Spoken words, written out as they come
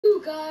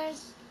Woo,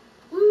 guys.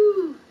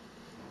 Woo.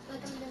 Like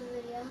I'm doing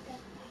the video. Okay.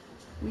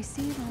 We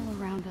see it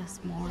all around us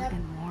more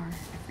and more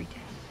every day.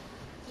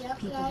 Yep,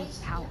 People guys.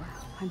 with power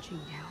punching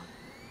down.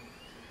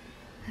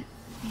 But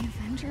the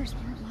Avengers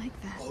weren't like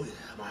that. Oh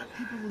yeah, man.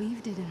 I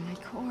believed it in my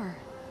core.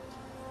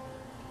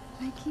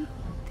 I keep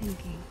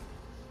thinking,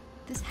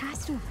 this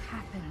has to have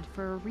happened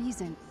for a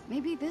reason.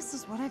 Maybe this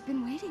is what I've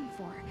been waiting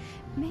for.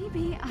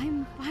 Maybe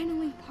I'm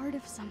finally part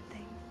of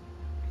something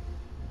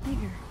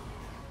bigger.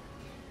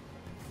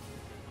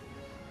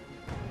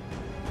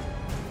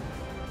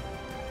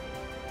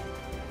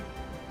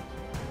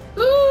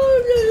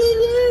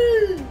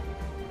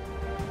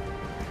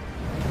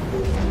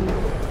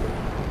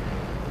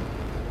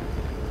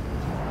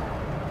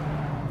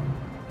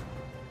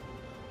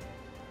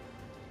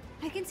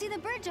 I can see the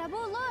bird,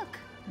 Jabbo, look!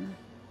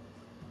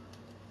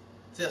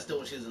 See, that's still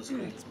when she was in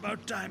school. It's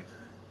about time.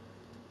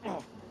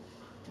 Oh.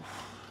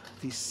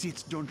 These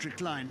seats don't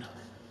recline.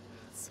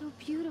 It's so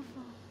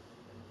beautiful.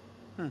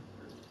 Huh.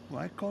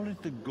 Why call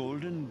it the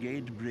Golden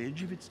Gate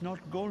Bridge if it's not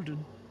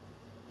golden?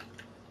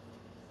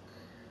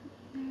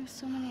 There are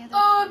so many other...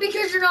 Oh,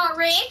 because you're not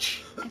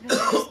rich? I bet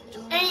there's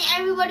And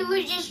everybody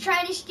was just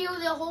trying to steal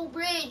the whole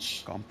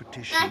bridge.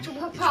 Competition. That's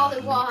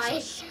probably why.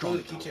 Throw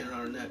the keychain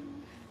around her neck.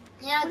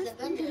 Yeah, What it's if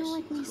they Avengers. don't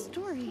like my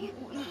story?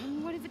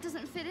 What if it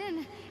doesn't fit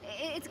in?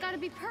 It's gotta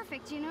be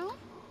perfect, you know?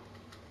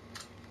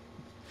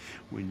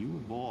 When you were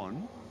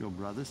born, your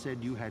brother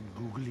said you had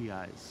googly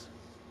eyes.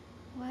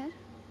 What?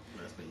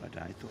 But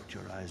I thought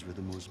your eyes were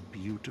the most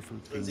beautiful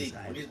Lindsay, things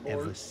when I've he's born,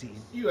 ever seen.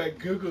 You had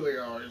googly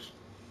eyes.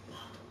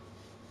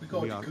 We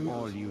call We you are Googles.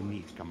 all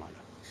unique, Kamala.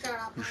 Shut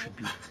up. You should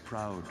be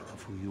proud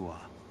of who you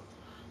are.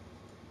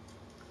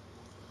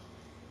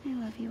 I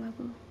love you,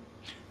 Abu.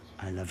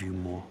 I love you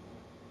more.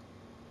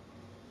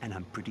 And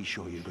I'm pretty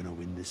sure you're gonna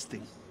win this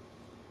thing.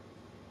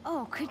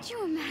 Oh, could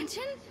you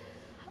imagine?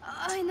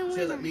 I know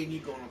Sounds like me and you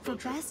going on a for field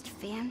trip. best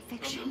fan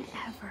fiction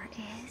ever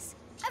is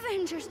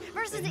Avengers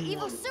versus the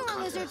evil sewer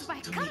lizards by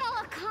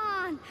Kamala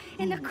Khan,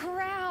 and the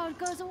crowd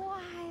goes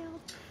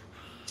wild.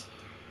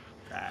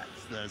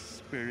 That's the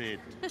spirit.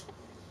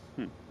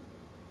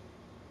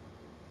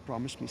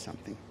 Promise me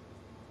something.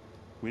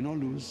 Win or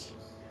lose.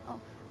 Oh,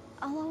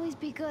 I'll always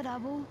be good,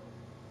 Abu.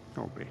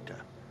 Oh, Beta.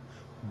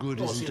 Good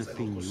Oh, isn't she a said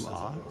thing uncle, she you said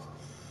are. something else.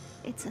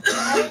 It's a thing.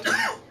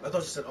 I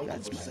thought she said uncle,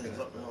 That's but she my said bad.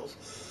 something else.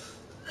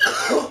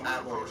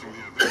 Approaching the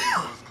Avengers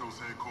West Coast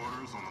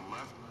headquarters on the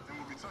left, and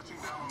we'll be touching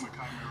down on the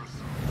Chimera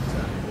soon.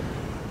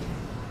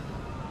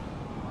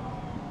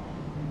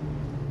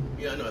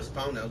 Yeah, I know. It's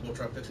found now. I was gonna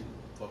try to fix it.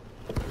 Fuck.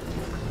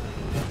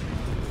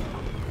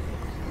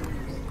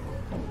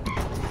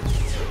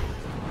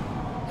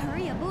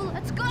 Hurry, Abu,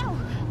 let's go!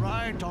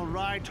 All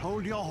right.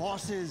 Hold your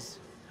horses.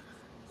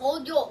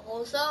 Hold your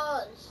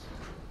horses.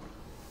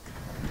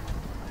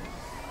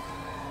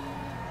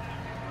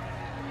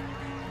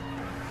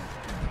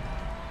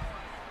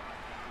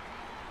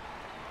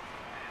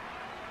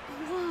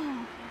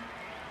 Whoa.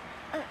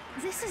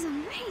 This is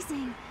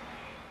amazing.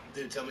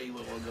 Dude, tell me you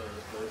wouldn't want to go to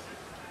this place.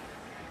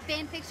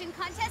 Fan fiction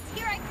contest,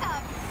 here I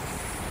come.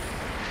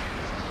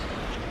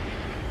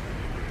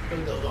 Look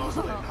at those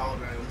awesome like,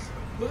 holograms.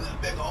 Look at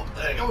that big old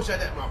thing. I wish I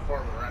had that in my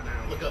apartment right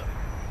now. Look up.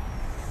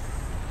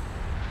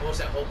 I wish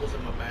that Hulk was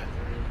in my bathroom.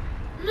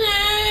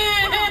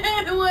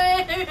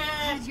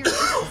 Had your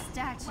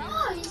statue.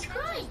 Oh, he's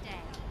crying.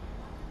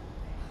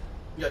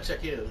 You gotta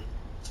check in.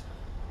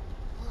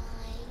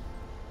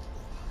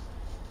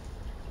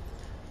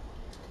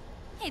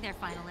 Hey there,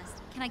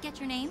 finalist. Can I get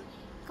your name?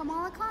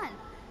 Kamala Khan.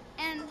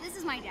 And this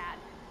is my dad.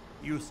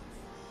 Yusuf.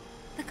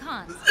 The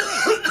Khans.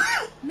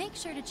 Make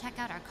sure to check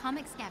out our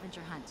comic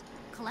scavenger hunt.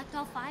 Collect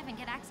all 5 and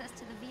get access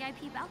to the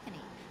VIP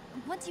balcony.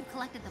 Once you've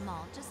collected them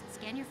all, just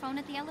scan your phone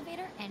at the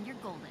elevator and you're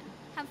golden.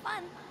 Have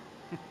fun.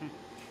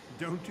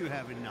 Don't you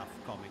have enough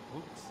comic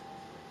books?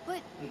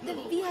 But the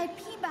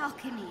VIP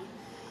balcony.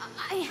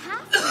 I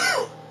have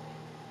to.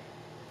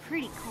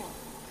 Pretty cool.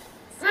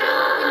 So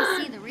we're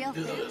gonna see the real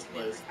Dude, thing. this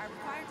place.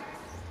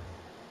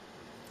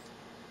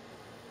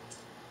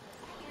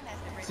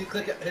 See,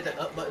 click it, hit that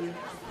up button,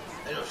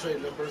 and it'll show you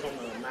numbers on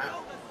the map.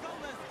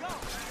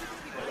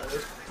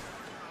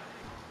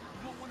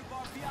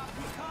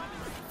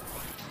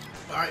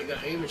 Alright, you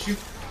gotta aim and shoot.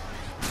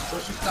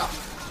 Don't shoot stop.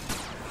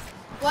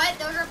 What?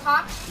 Those are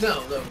pops?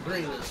 No, the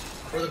green is.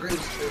 Where the green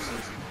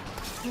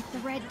is. Hit the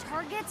red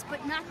targets,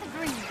 but not the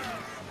green.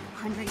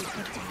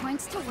 150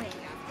 points to win.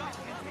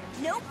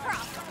 No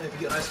problem. If you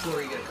get high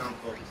score, you get a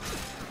comic book.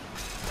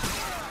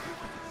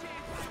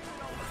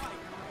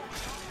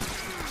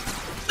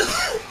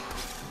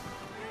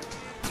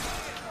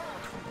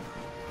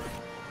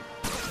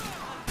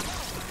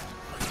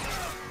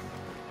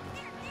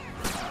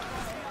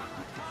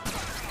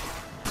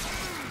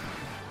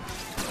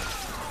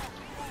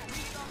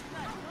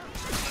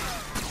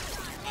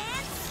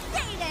 And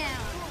stay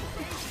down.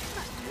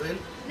 Win?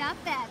 Not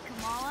bad,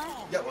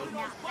 Kamala. Got one.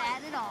 Not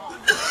bad at all.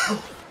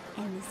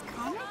 And this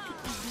comic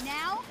is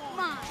now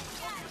mine.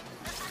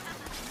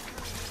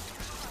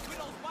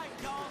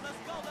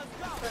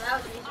 So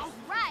that was easy. All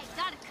right,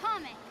 got a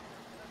comic.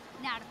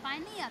 Now to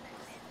find the others.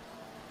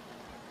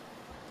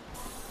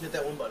 Hit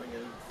that one button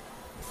again.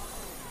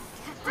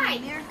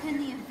 Captain America and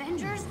the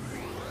Avengers?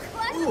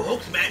 What? Ooh,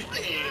 Hulk smash!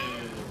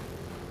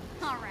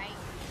 Alright,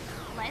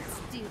 let's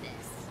do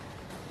this.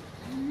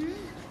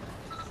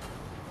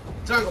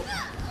 Triangle.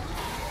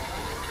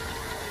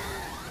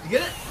 You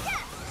get it?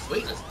 Yes!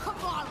 Sweet.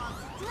 Kamala,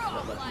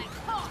 strong like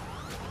Hulk!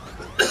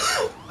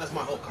 That's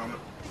my whole comment.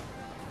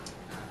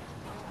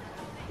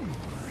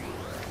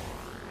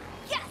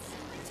 Yes!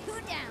 2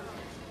 down.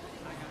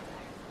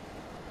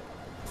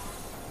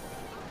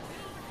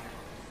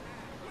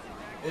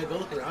 Yeah, go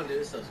look around, dude.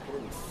 This stuff's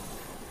cool.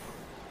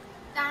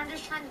 I'm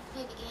just trying to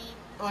play the game.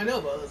 Oh, I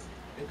know, but let's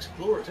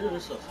explore too.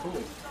 This stuff's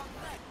cool.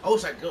 I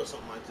wish I could go to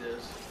something like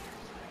this.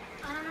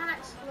 I don't want to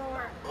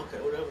explore. Okay,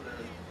 whatever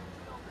then.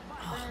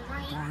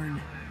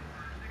 Darn.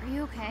 Are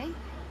you okay?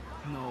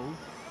 No.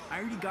 I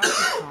already got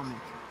this comic.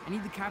 I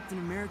need the Captain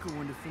America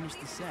one to finish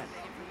the set.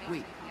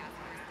 Wait.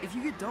 If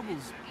you get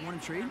doubles,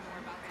 want to trade?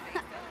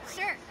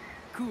 Sure.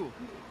 Cool.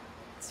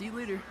 See you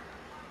later.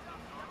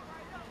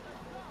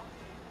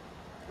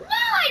 No,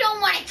 I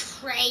don't want to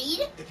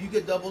trade. If you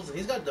get doubles and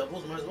he's got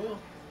doubles, might as well.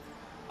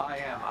 I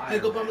am Hey,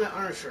 go buy me that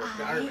Iron shirt.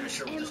 The Iron Man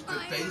shirt with this big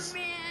Iron face.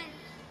 Man.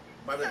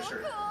 Buy me that So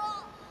shirt.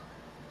 cool.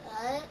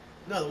 What?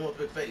 No, the one with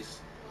big face.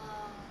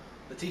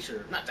 The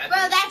t-shirt. Not that Bro,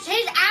 big. that's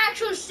his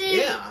actual suit.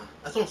 Yeah,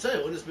 that's what I'm saying.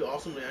 Wouldn't this be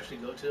awesome to actually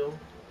go to?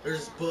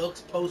 There's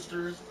books,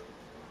 posters.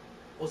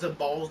 What's them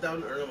balls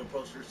down there? Them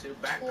posters too.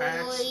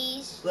 Backpacks.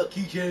 Toys. Look,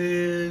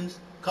 keychains,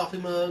 coffee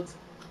mugs,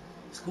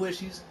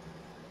 squishies.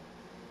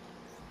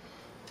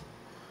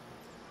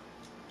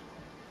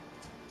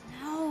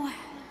 No,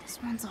 this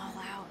one's all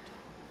out.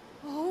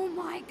 Oh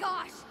my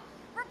gosh!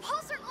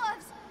 Repulsor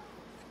gloves!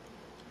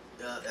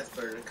 That's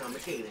better than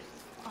Comic Katie.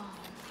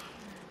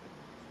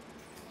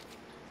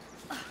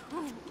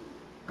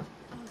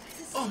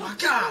 Oh my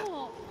god!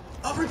 Cool.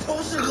 A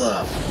repulsor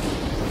glove!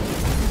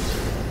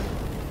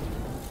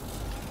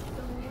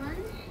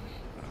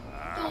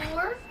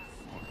 Thor.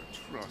 What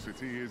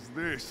atrocity is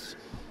this?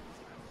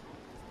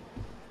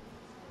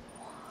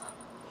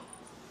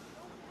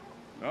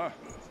 Ah,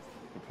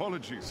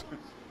 apologies.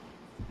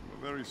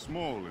 You're very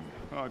small and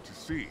hard to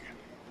see.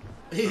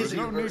 There's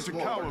no need to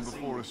cower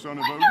before a son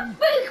of Odin.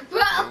 Big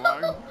bro. So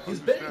I He's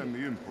big. understand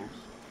the impulse.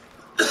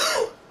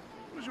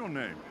 What is your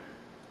name?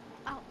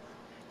 Oh,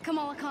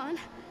 Kamala Khan.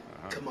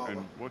 Kamala.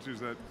 And what is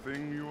that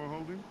thing you are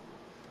holding?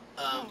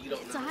 You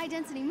don't It's a know.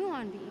 high-density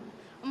muon beam.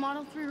 A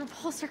Model 3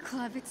 repulsor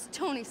club. It's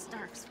Tony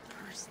Stark's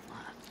first love.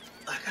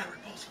 I got a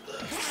repulsor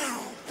glove.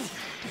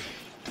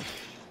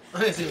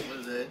 I ain't seen him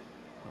for today.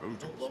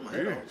 Don't blow my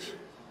head off. Odin's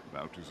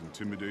about as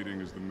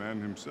intimidating as the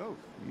man himself.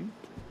 Hmm?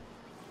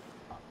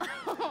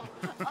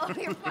 Oh,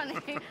 you're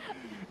funny.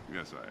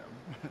 Yes, I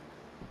am.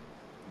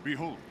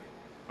 Behold,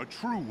 a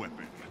true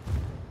weapon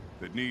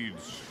that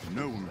needs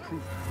no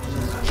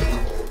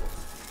improvement.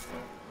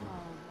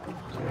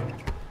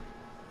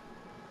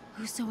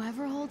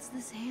 Whosoever holds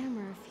this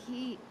hammer,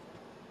 if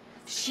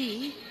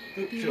she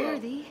be Sure.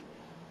 worthy,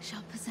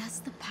 shall possess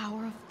the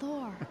power of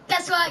Thor.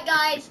 Guess what,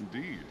 guys?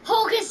 Indeed.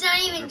 Hulk is not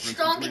even Difference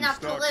strong between enough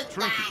to Stark's lift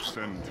trinkets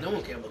that. and No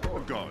one can but a Thor.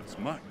 god's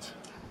might.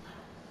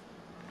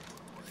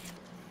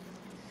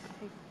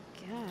 I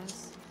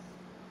guess.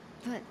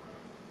 But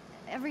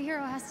every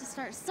hero has to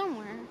start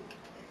somewhere,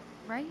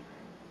 right?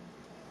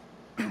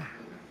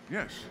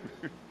 Yes,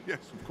 yes,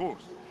 of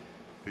course.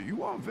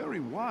 You are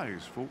very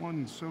wise for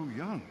one so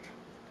young.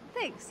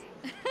 Thanks.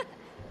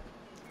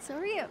 So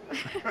are you.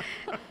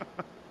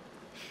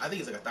 I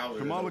think it's like 1,000 years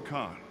Kamala old.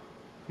 Khan.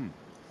 I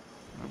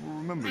will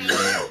remember your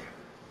name.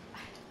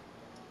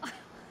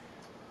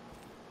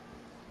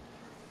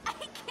 I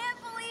can't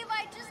believe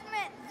I just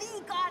met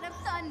the God of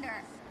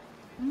Thunder.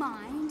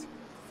 Mind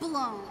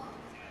blown.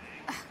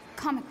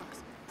 Comic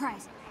books.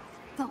 Prize.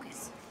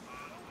 Focus.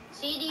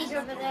 CDs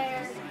over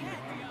there.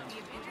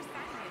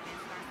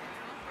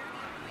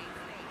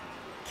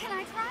 Can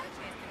I try?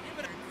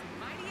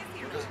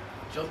 Just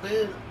jump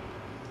in.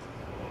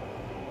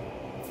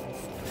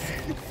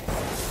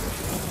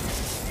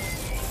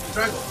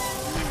 Triangle.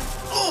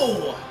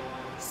 Oh!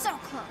 So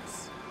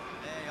close.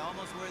 Hey,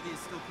 almost worthy is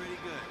still pretty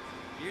good.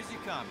 Here's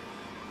your comic.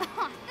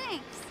 Aw,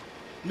 thanks.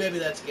 Maybe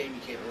that's a game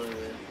you can't really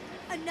win.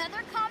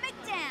 Another comic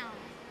down.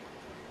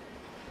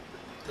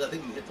 Because I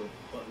think you hit the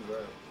button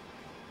right.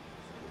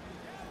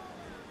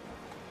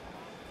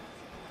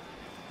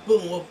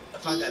 Boom, we'll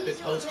find that big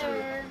These poster.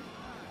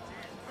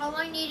 are- All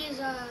I need is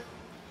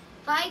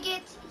if I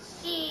get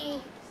C,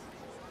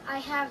 I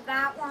have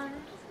that one.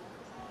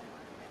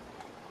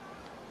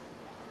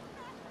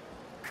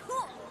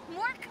 Cool.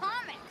 More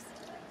comics.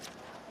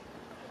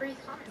 Free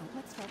comic.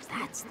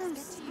 That's those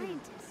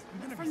scientists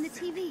from the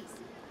TVs.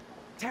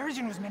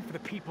 Terrigen was meant for the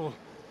people,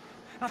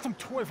 not some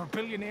toy for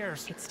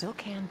billionaires. It still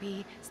can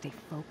be. Stay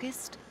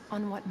focused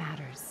on what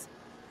matters.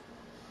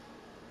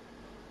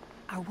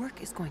 Our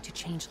work is going to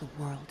change the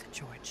world,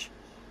 George.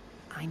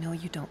 I know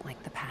you don't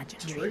like the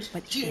pageantry, George?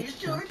 but Jeez,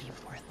 it will George. be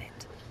worth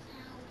it.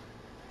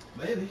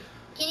 Maybe.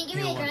 Can you give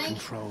You me a want drink?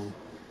 control,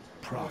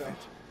 profit.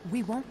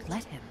 We won't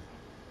let him.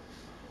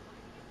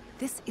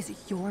 This is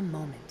your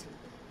moment.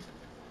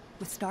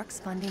 With Stark's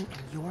funding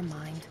and your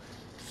mind,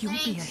 you'll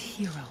be a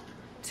hero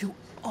to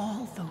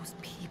all those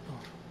people.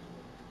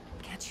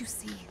 Can't you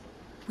see?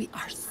 We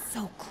are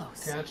so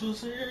close. Can't you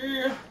see?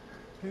 Here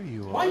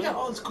you are. Why you got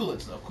all this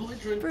Kool-Aid stuff? Kool-Aid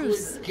drink,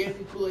 Bruce. Kool-Aid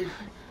candy, Kool-Aid,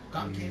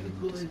 cotton candy,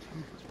 Kool-Aid,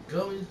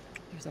 gummies.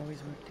 There's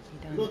always work to be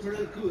done. You want to turn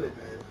into Kool-Aid,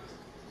 man?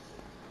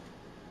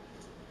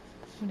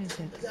 What is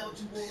it? Is that what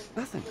you want?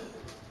 Nothing.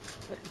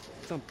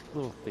 Some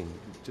little thing.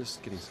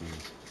 Just getting some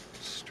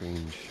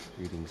strange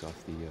readings off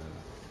the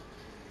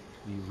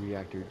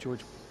reactor.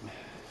 George,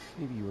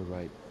 maybe you were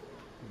right.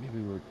 Maybe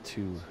we were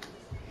too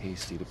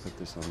hasty to put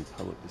this on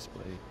public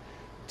display.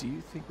 Do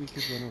you think we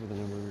could run over the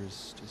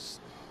numbers just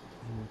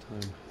one more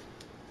time?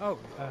 Oh,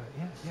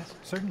 yeah, yes,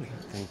 certainly.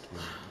 Thank you.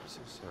 I'm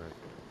so sorry.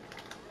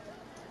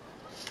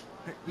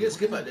 Hey, you guys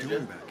skip that, did you?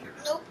 Back here?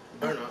 Nope.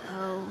 Or not?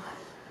 Oh.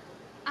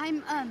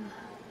 I'm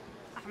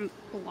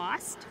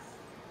lost.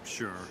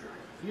 Sure.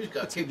 You just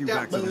got Let's get kicked you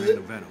out, back to the buddy. main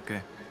event,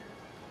 okay?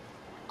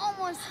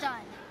 Almost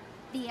done.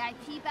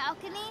 VIP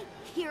balcony,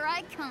 here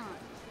I come.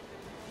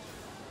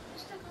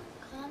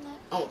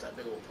 I want that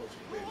big old poster,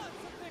 baby.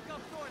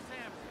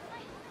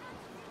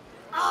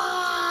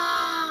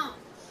 Ah!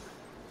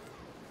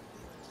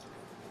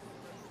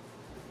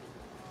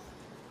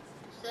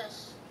 What's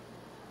this?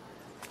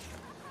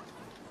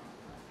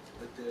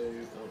 Right there, I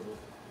don't know.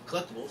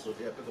 Collectible, so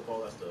yeah, pick up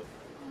all that stuff.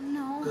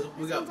 No. Because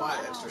we got to buy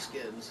extra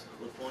skins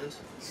with points.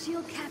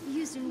 Shield cap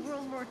used in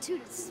World War II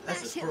to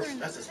smash Hitler in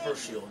the That's his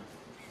first shield.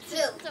 So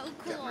Captain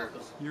cool.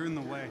 America's. You're in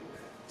the way.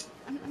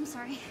 I'm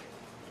sorry.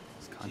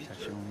 This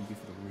contest should only be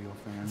for the real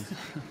fans.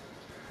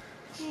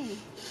 Hey,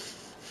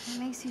 what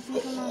makes you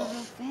think I'm not a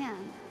real fan?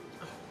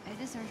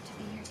 I deserve to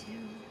be here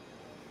too.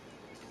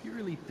 You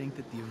really think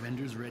that the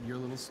Avengers read your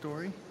little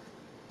story?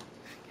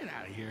 Get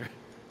out of here.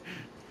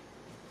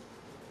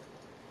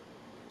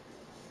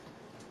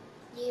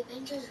 The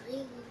Avengers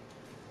really.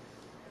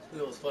 You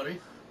know what's funny?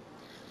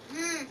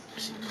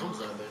 She comes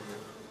out of it.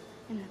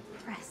 In the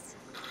press.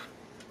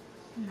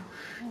 And the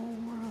whole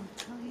world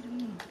tell you to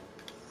move.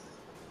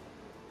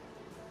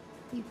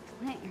 You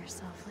plant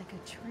yourself like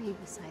a tree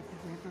beside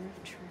the river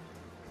of truth.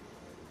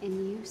 And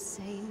you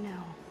say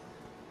no.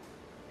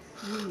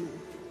 You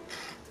move.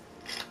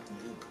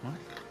 What?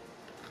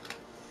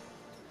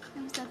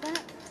 Who said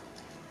that?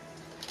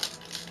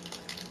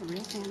 A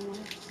real fan would.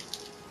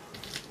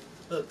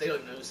 Look, they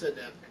don't even know who said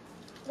that.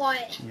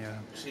 What? Yeah.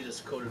 She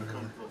just quoted a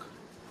comic book.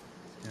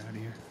 Get out of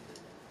here.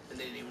 And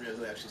they didn't even know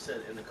who actually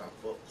said it in the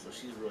comic book. So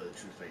she's really the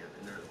true fan,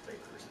 and they're the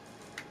fakers.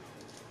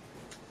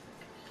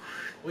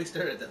 We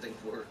stared at that thing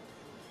for.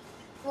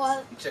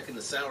 What? You checking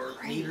the sour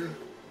meter?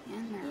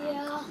 And their own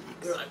Yeah.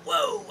 comics. We're like,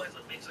 whoa, what's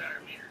a big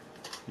sour meter?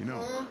 You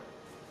know,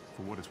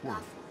 for what it's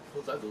worth,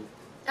 What's that do?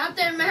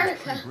 Captain pretty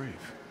America.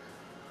 brave.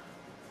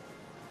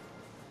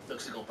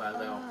 Looks like he's gonna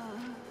pass out.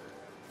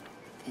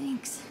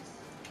 Thanks.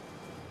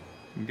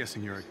 I'm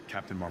guessing you're a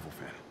Captain Marvel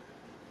fan.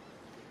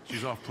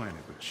 She's off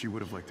planet, but she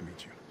would have liked to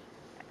meet you.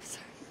 I'm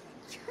sorry.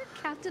 You're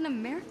Captain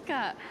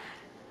America.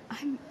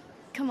 I'm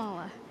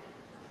Kamala.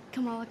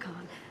 Kamala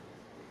Khan.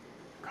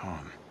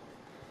 Khan.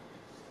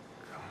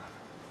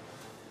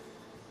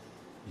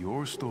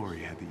 Your story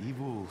had the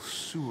evil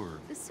sewer.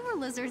 The sewer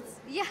lizards,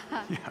 yeah.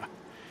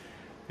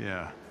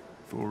 Yeah.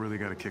 Thor really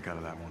got a kick out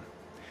of that one.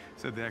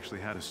 Said they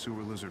actually had a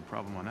sewer lizard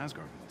problem on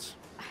Asgard once.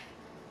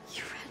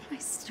 You read my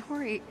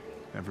story.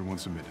 Everyone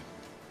submitted.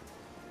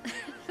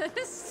 That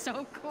is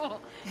so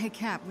cool. Hey,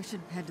 Cap, we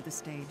should head to the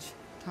stage.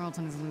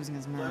 Tarleton is losing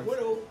his Black nerve.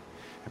 Widow.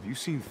 Have you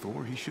seen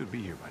Thor? He should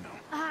be here by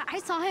now. I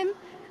saw him.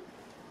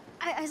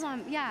 I saw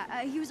him,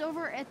 yeah. He was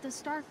over at the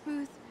Stark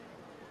booth,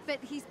 but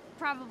he's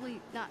probably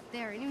not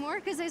there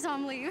anymore because I saw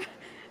him leave.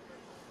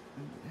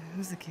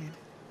 Who's the kid?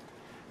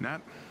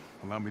 Nat,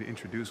 allow me to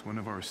introduce one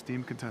of our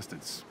esteemed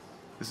contestants.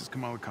 This is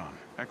Kamala Khan,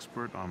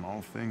 expert on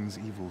all things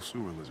evil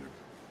sewer lizard.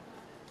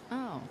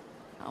 Oh,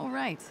 all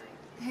right.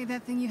 Hey,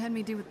 that thing you had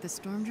me do with the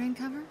storm drain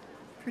cover?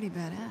 Pretty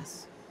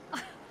badass.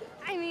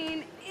 I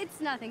mean, it's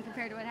nothing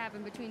compared to what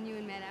happened between you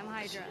and Madame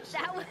Hydra.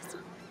 That was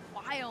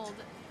wild.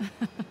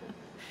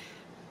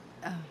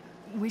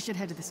 We should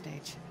head to the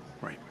stage.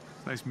 Right.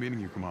 Nice meeting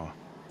you, Kamala.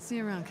 See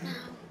you around, kid.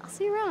 I'll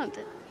see you around.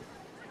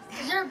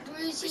 Is there a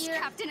Bruce Where's here?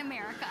 Captain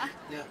America?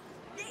 Yeah.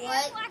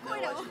 What? Black You know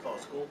Widow. why she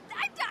falls school?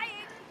 I'm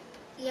dying.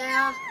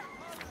 Yeah.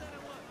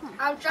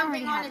 I was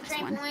jumping already on a have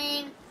this one.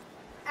 trampoline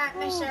at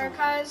Miss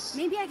Erica's.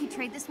 Maybe I could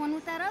trade this one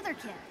with that other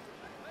kid.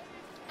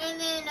 And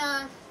then,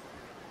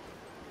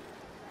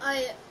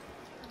 I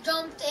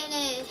jumped and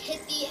it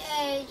hit the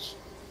edge.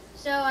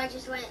 So I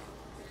just went.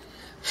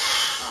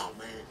 Oh,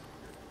 man.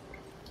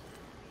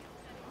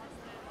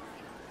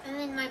 And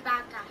then my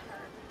back got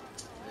hurt.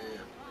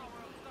 Yeah.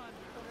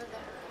 Over there.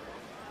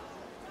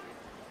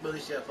 But at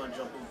least you had fun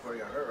jumping before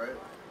you got hurt, right?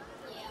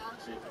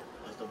 Yeah. See,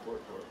 that's the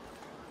important part.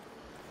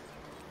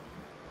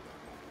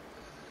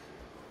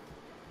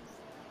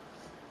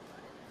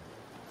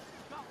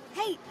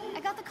 Hey,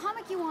 I got the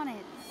comic you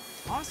wanted.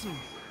 Awesome.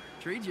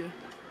 Trade you.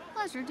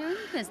 Pleasure doing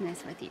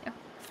business with you.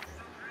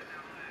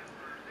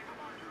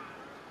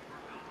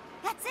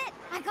 That's it.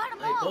 I got them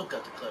Hey, all. both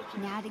got the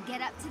collection. Now to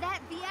get up to that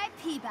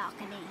VIP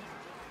balcony.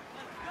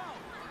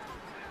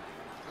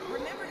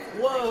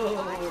 Whoa!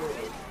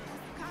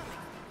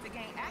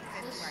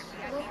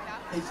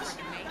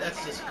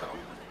 That's just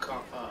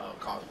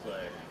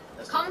cosplay.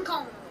 That's Comic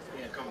Con.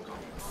 Yeah, Comic Con.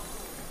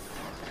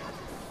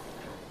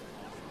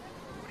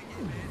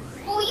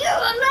 Oh, you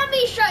let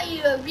me show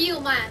you a real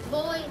man,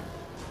 boy.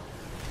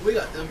 We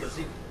got them, but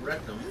he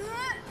wrecked them.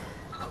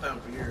 I found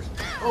them for years.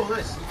 Oh,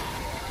 nice.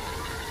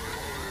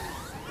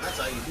 That's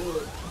how you do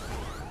it.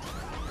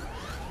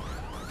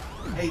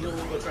 Hey, you don't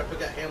want to go try to pick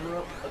that hammer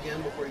up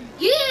again before you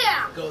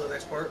go to the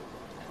next part?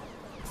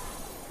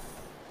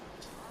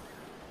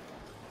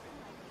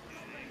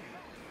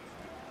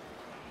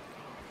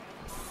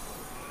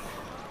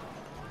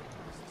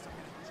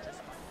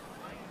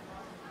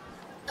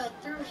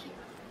 Through here.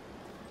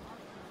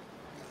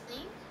 I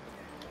think.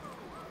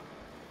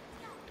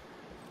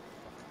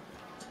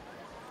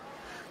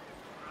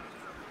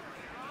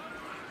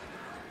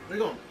 Where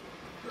you going?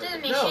 Do the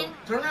mission. No,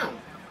 turn around.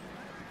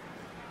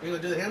 You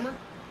gonna do the hammer?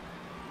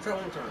 Try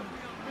one time.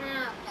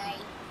 Okay.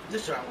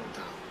 Just try one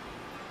time.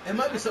 It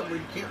might be something where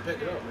you can't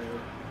pick it up, man.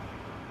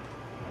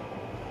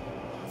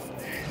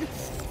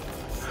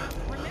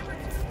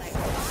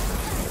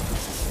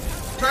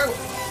 Try one.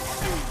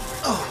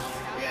 Oh,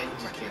 yeah, you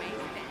just can't do it.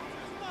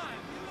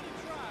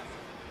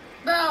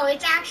 Bro,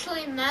 it's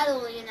actually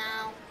metal, you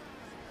know.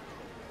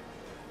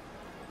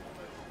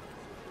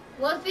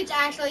 What if it's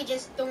actually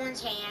just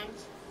Thorn's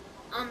hands?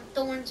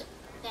 Thorn's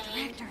thing.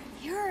 Director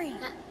Fury.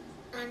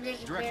 I'm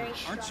just Director, very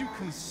strong. aren't you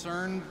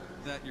concerned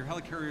that your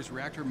helicarrier's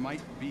reactor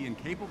might be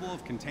incapable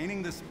of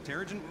containing this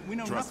Terrigen? We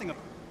know nothing of...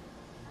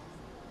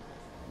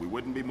 We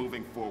wouldn't be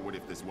moving forward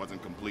if this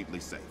wasn't completely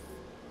safe.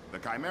 The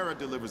Chimera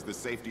delivers the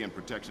safety and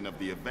protection of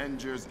the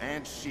Avengers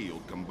and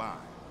S.H.I.E.L.D. combined.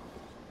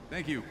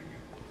 Thank you.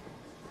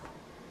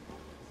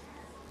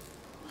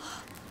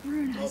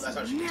 Bruno's that's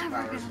how she gets never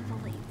powers. gonna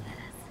believe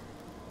this.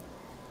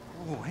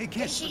 Oh, hey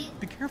kid,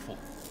 be careful.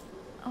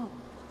 Oh.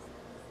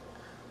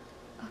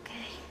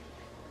 Okay.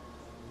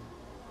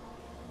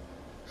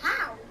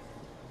 How?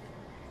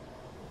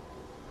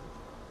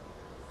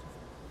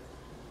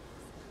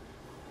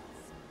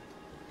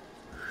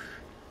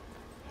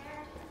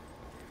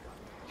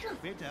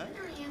 Beta,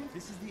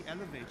 this is the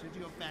elevator to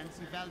your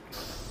fancy balcony.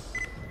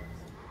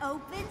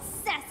 Open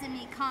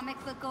sesame, comic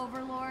book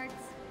overlords.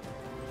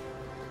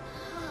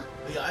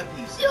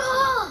 VIPs.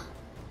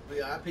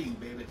 VIP,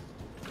 baby.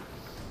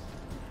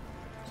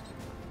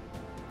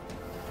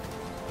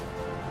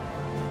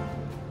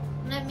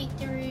 Let me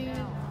through.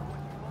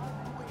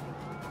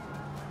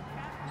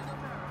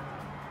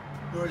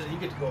 Nor did you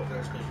get to go up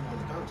there because you won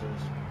the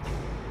contest.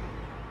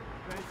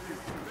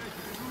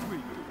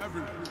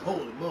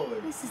 Holy moly.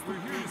 This is the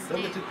best.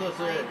 Don't get too close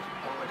to the edge. I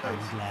don't like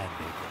heights. I'm glad,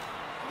 baby.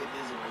 I get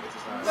dizzy when I get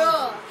this high. Bro.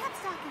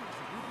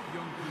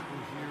 Young people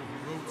here who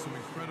wrote some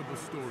incredible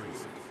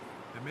stories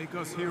that make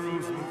us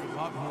heroes look a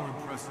lot more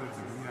impressive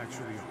than we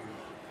actually are.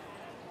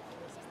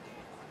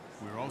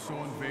 We're also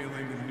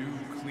unveiling a new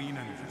clean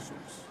energy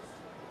source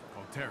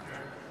called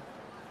Terrigen.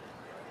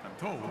 I'm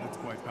told it's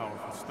quite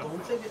powerful stuff.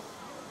 Don't take it.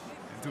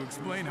 And to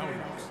explain how it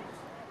works,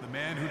 the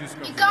man who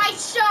discovered You guys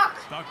suck.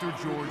 Dr.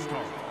 George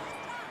Tarr.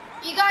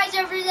 You guys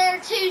over there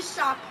too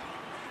suck.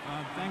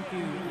 Thank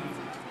you,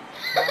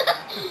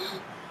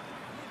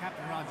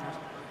 Captain Rogers.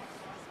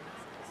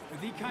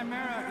 The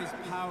Chimera is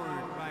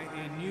powered by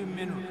a new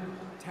mineral,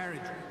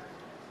 Terrigen.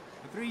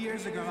 3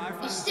 years ago, I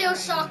found You still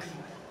suck.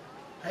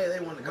 Hey, they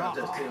won the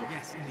contest too.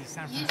 Yes, in the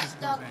San You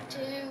Francisco suck Bay.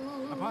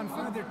 too. Upon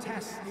further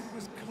tests, it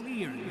was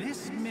clear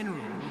this mineral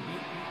will be...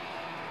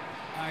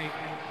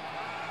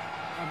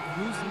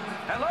 who's...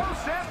 Hello,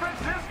 San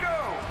Francisco!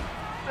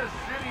 The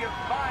city of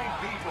fine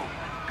people,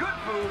 good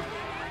food,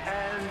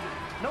 and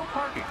no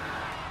parking.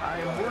 I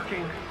am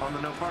working on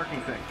the no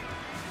parking thing.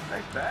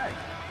 Nice bag.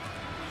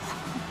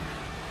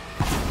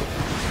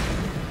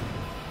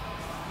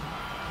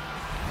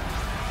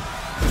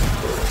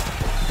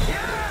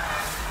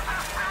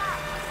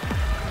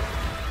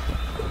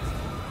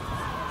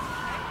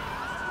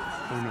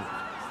 Oh no,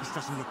 this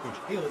doesn't look good.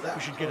 Hey, was that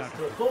We should get out of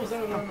here. here. What was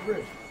that on the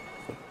bridge?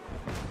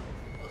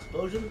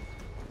 Explosion?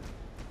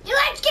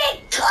 Let's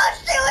get close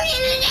to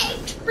it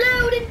and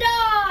explode and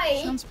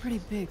die! Sounds pretty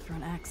big for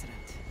an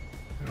accident.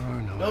 There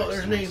are no No,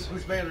 there's accidents. me,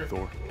 Bruce Banner.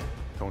 Thor,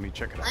 Tony,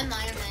 check it out. I'm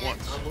Iron Man.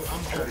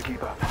 I'm Try to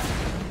keep up.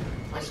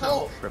 I'm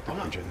Hulk. Prep the I'm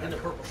not engine in the then,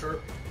 purple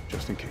shirt.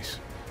 just in case.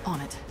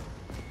 On it.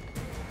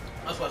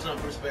 That's why it's not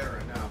Bruce Banner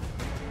right now.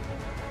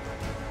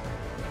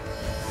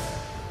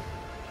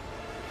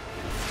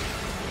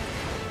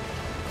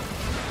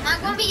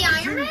 Not gonna be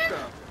Iron Man?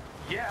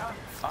 Yeah,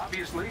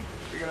 obviously.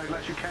 Figured I'd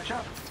let you catch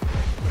up.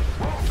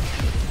 Whoa.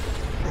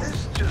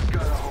 This just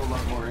got a whole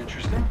lot more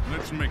interesting.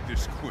 Let's make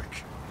this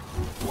quick.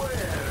 Where?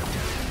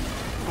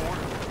 Thor,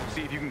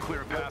 see if you can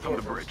clear a path on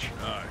the bridge.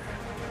 Aye.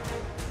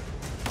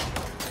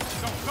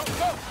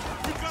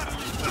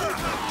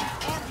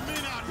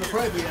 You'll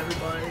probably beat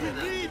everybody and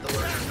then get the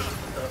learning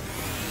stuff.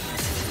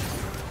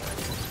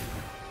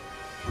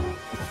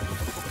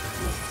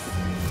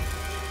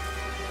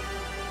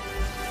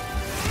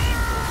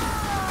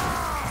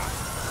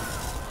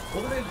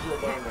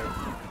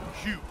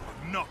 You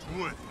are not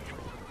worthy.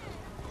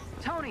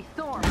 Tony,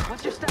 Thor,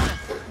 what's your status?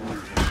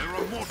 There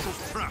are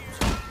mortals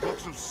trapped.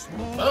 Lots of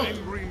small,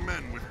 angry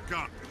men with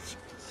guns.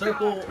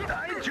 Circle.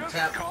 I just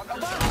tap. caught a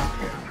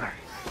bus.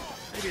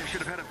 Maybe I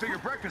should have had a bigger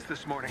breakfast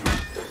this morning.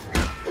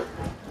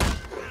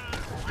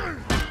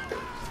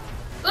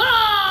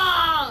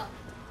 Ah!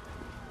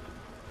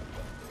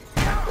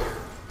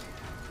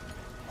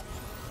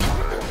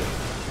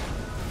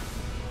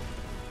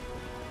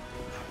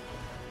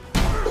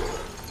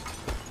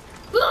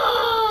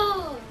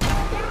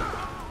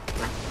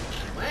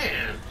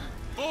 Man.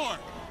 Thor!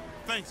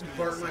 Thanks,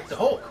 Burn like the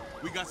Hulk.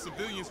 We got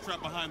civilians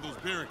trapped behind those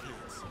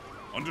barricades.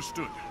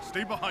 Understood.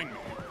 Stay behind me.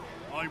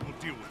 I will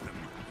deal with them.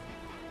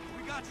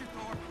 We got you,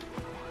 Thor.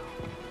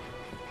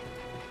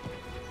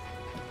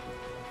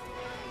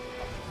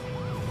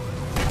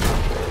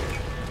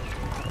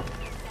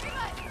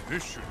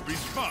 This should be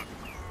fun.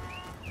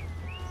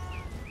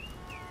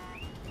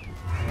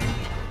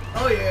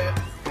 Oh yeah.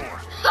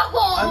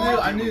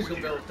 I knew he was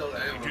gonna be able to throw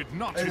that hammer. Did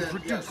not And then he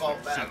introduce got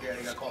called back. himself. Yeah,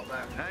 he got called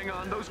back. Hang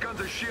on, those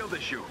guns are shield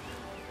issue.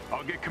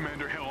 I'll get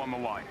Commander Hill on the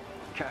line.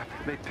 Cap,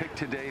 they picked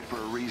today for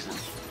a reason.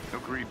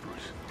 Agreed,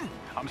 Bruce.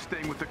 I'm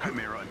staying with the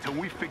Chimera until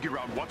we figure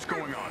out what's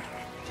going on.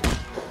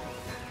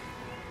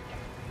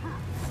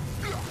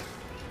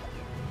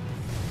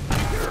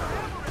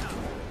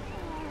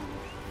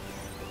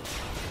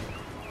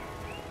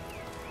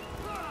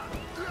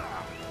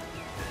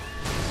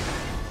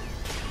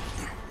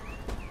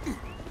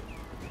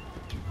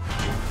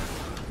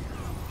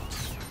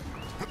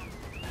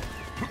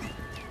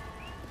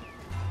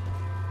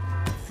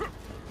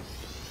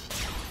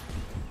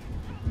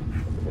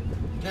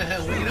 Wait a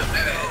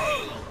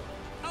minute.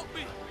 Help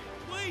me,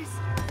 please.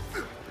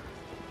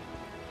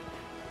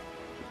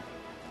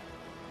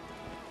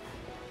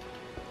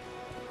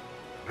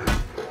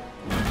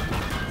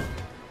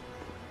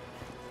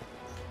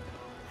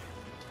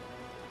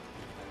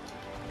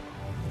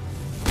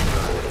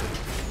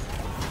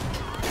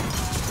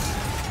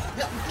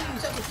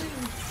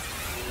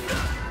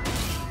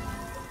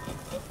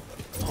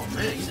 Oh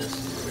man, he just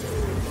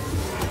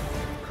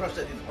crushed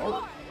that dude's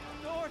heart.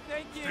 Thor,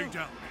 thank you. Stay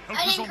down. I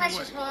Help is didn't on crush the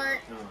way. his heart.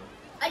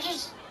 I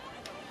just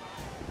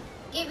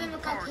gave him a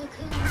cocoon.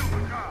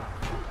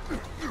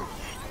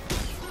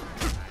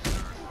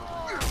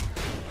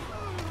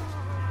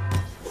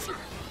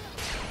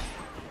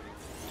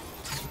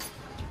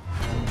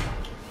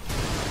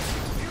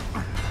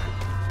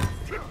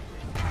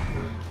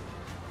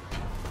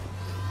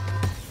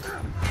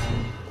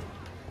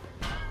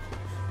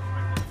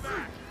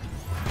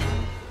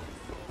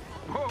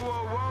 Whoa,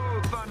 whoa,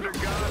 whoa, Thunder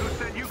God. Who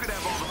said you could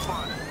have all the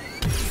fun?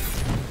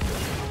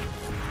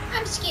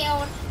 I'm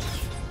scared.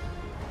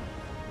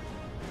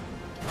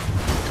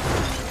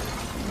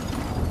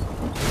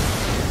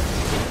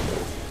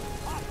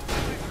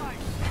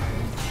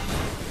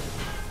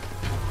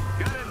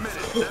 Gotta admit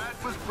it,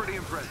 that was pretty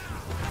impressive.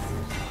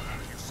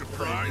 You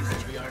surprised?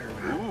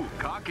 Ooh,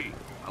 cocky.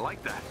 I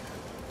like that.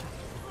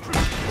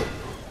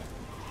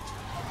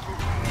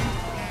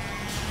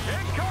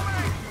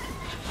 Incoming!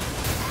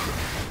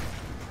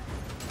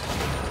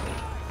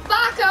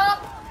 Back up!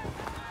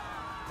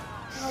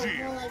 Oh, Shield.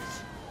 well, like,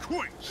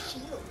 Quick!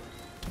 shield.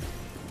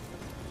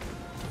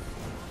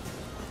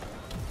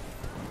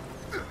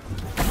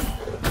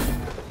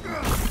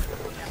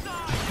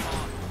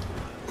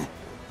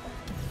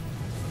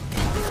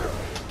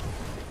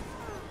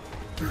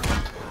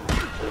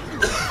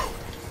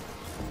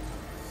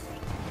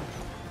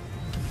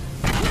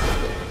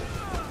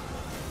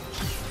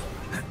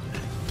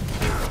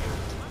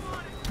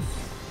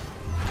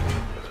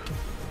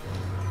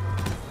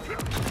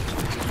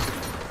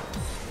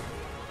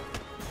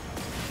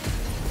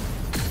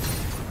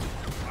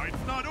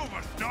 It's not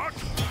over, Stark!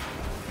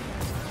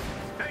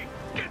 Hey,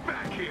 get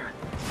back here!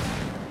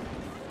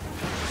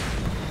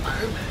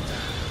 Iron Man.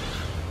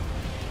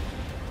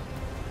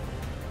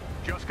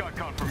 Just got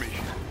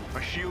confirmation.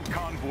 A shield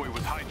convoy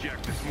was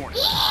hijacked this morning.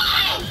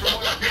 From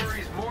one of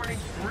Fury's morning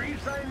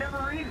briefs I never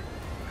read?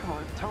 Come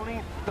on,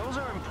 Tony, those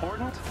are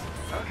important.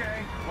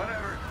 Okay,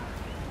 whatever.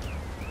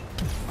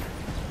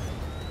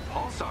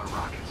 Pulsar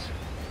rockets.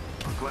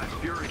 I'm glad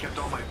Fury kept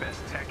all my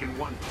best tech in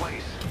one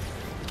place.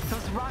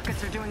 Those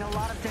rockets are doing a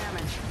lot of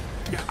damage.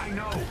 Yeah, I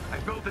know. I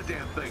built the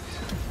damn things.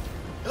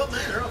 Oh man,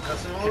 they're all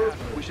cussing all over.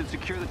 We should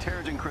secure the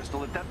Terrigen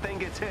crystal if that thing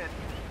gets hit.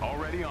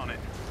 Already on it.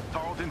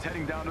 Tarleton's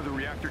heading down to the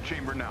reactor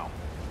chamber now.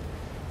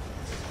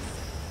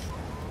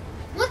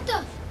 What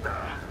the?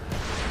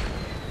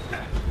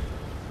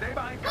 Stay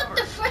behind What cover.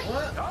 the frick?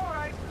 What? All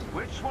right,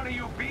 which one of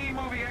you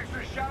B-movie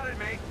extras shot at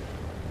me?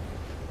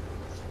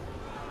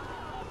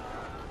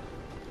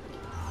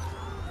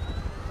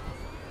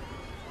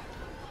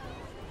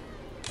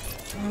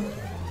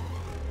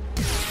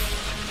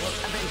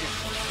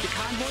 Avengers, the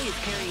convoy is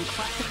carrying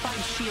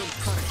classified shield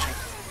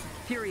prototypes.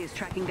 Fury is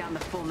tracking down the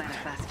full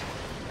manifest.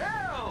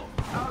 Hell,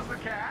 how's the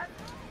cat?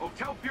 Oh,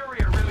 tell Fury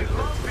I really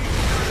love being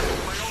shot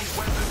with my own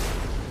weapon.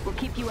 We'll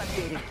keep you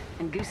updated,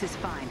 and Goose is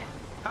fine.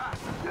 Ha!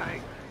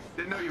 I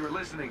didn't know you were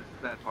listening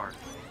to that part.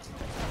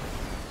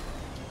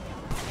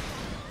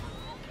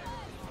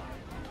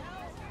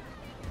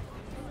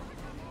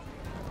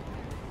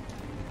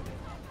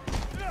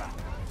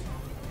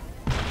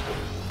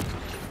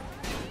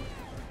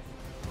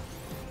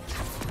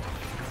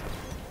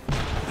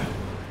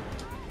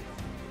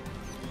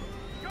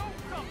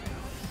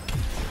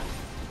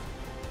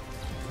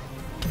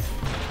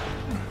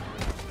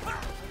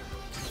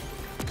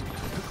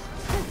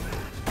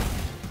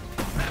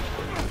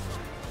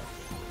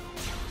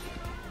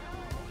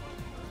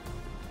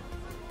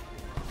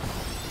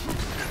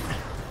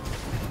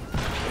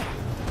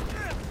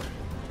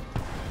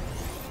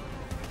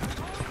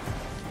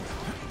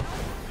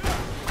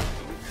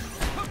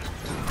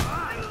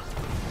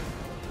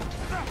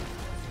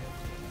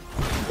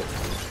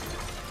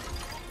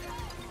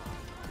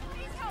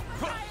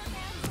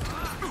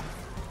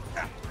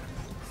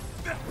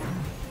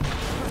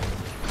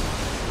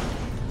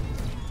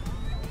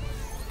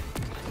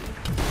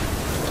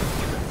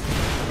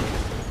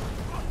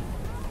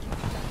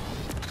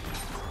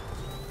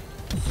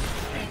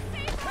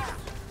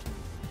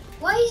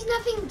 Why is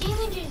nothing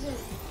damages him?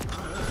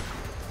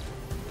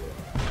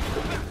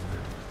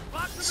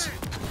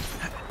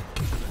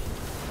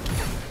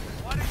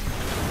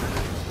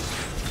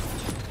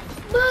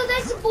 No,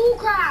 that's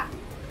bullcrap.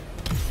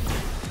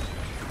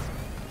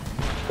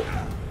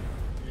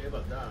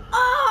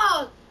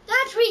 Oh,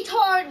 that's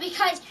retarded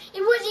because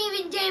it wasn't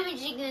even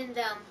damaging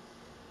them.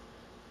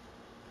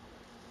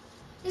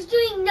 It's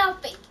doing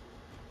nothing.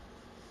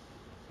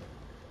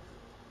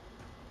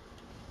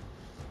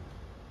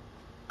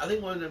 I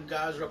think one of them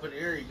guys are up in the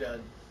air. You gotta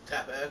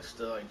tap X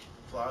to like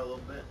fly a little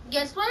bit.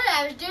 Guess what?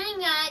 I was doing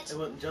that. It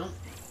wouldn't jump.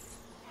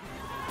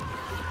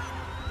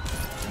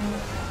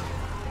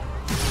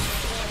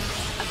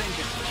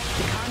 Avengers,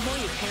 the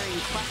convoy is carrying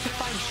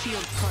classified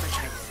SHIELD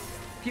prototypes.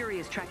 Fury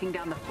is tracking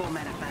down the full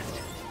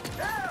manifest.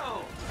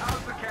 Hell!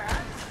 How's the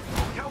cat?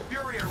 Tell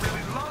Fury I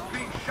really love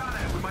being shot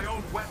at with my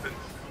own weapons.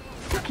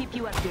 We'll keep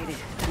you updated,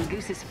 and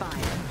Goose is fine.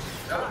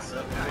 Nice.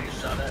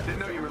 Didn't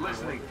know you were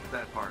listening to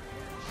that part.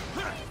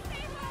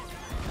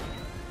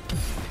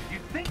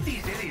 You'd think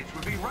these idiots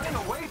would be running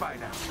away by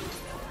now.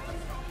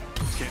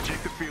 Can't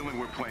shake the feeling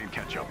we're playing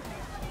catch-up.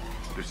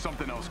 There's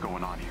something else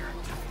going on here.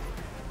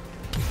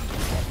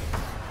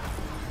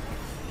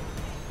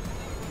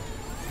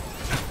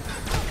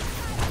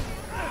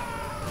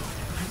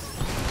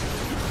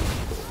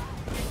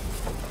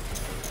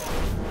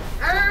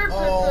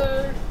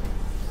 Oh.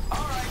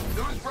 Alright,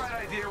 whose bright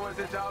idea was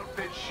it to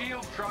outfit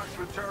SHIELD trucks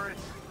with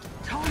turrets?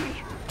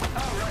 Tony!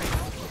 Oh, right.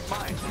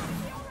 Mine.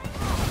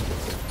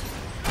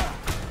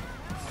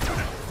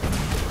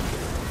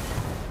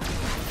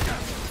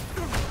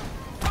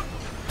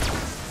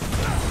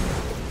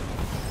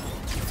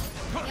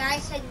 Yeah, I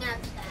said no to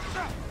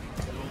that.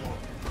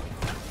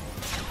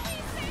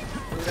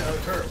 Look at the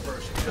turret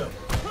first. Go.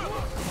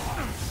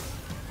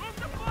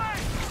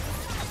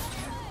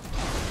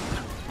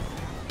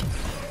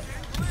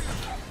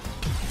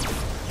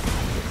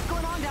 What's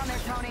going on down there,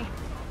 Tony?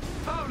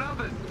 Oh,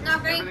 nothing.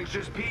 Nothing. Everything's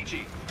just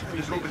peachy. I'm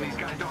just hoping these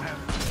guys don't have...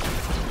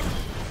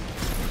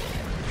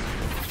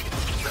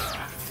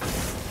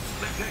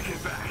 They take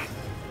it back.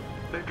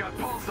 They've got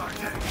pulsar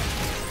tanks.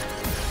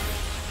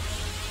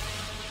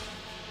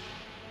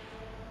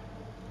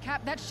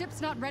 Cap, that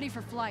ship's not ready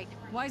for flight.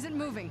 Why is it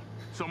moving?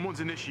 Someone's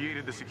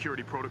initiated the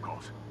security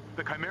protocols.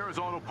 The Chimera's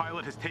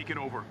autopilot has taken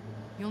over.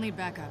 You'll need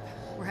backup.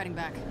 We're heading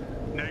back.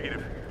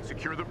 Negative.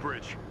 Secure the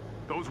bridge.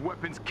 Those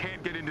weapons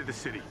can't get into the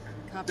city.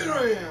 Copy. There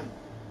I am.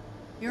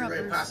 You're up,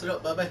 ready? Bruce. Pass it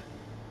up, baby.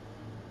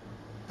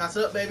 Pass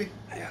it up, baby.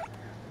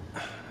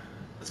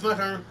 It's my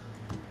turn.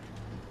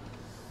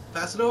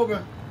 Pass it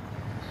over.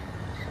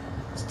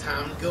 It's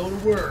time to go to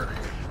work.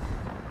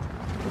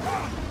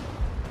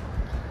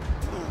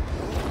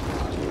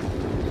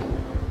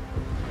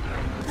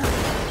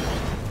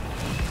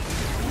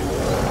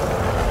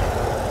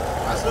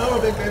 Pass it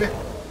over, big baby.